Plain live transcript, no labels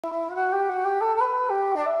On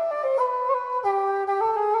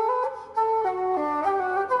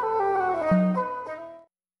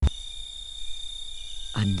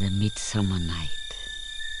the midsummer night,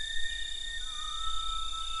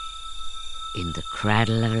 in the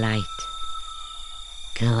cradle of light,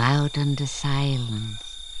 go out on the silence,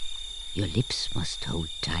 your lips must hold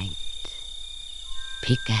tight.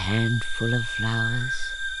 Pick a handful of flowers,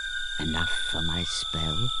 enough for my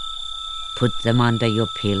spell. Put them under your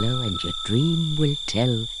pillow and your dream will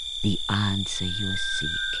tell the answer you're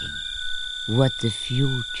seeking, what the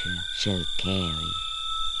future shall carry.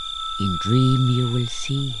 In dream you will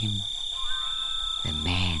see him, the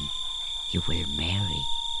man you will marry.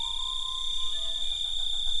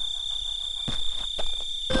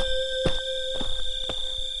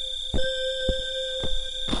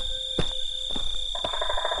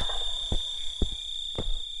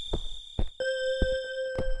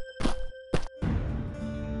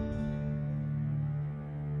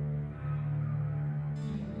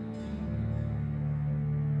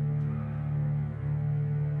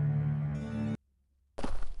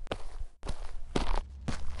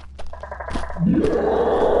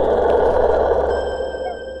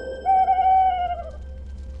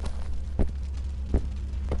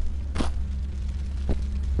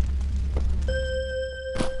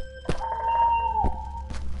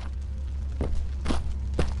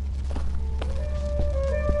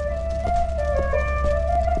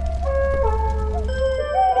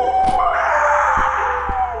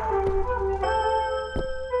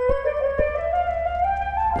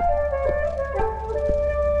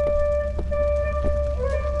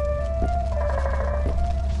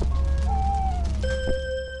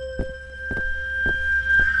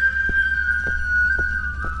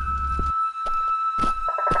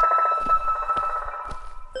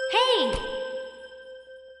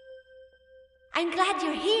 I'm glad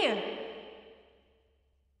you're here.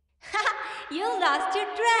 You lost your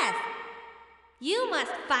dress. You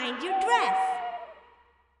must find your dress.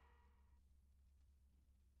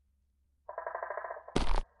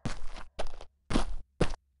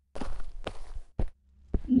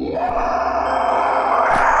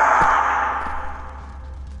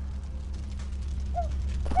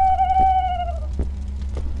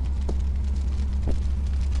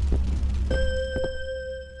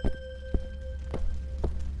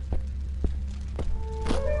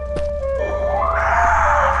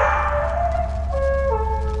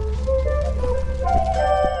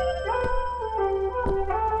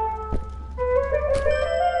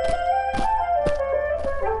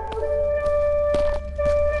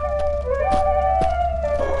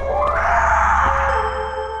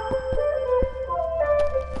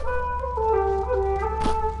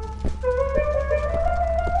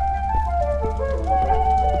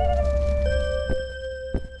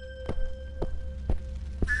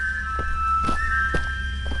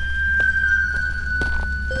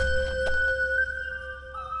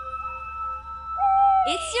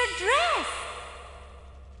 It's your dress.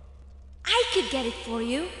 I could get it for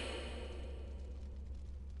you.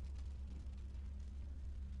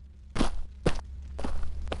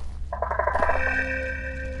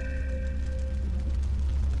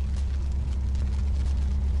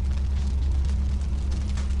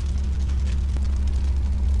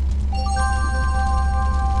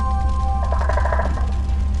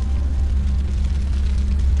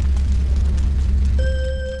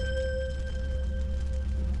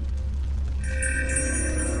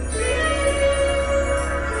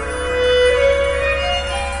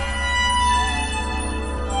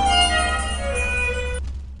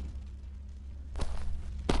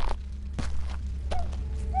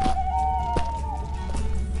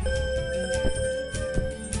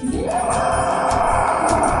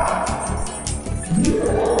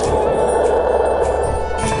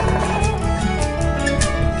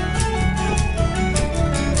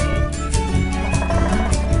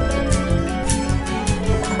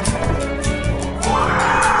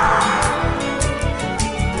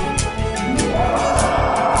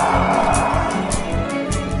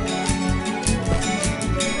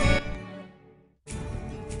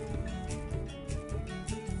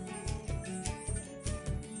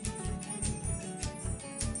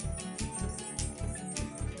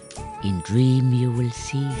 In dream you will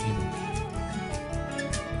see him,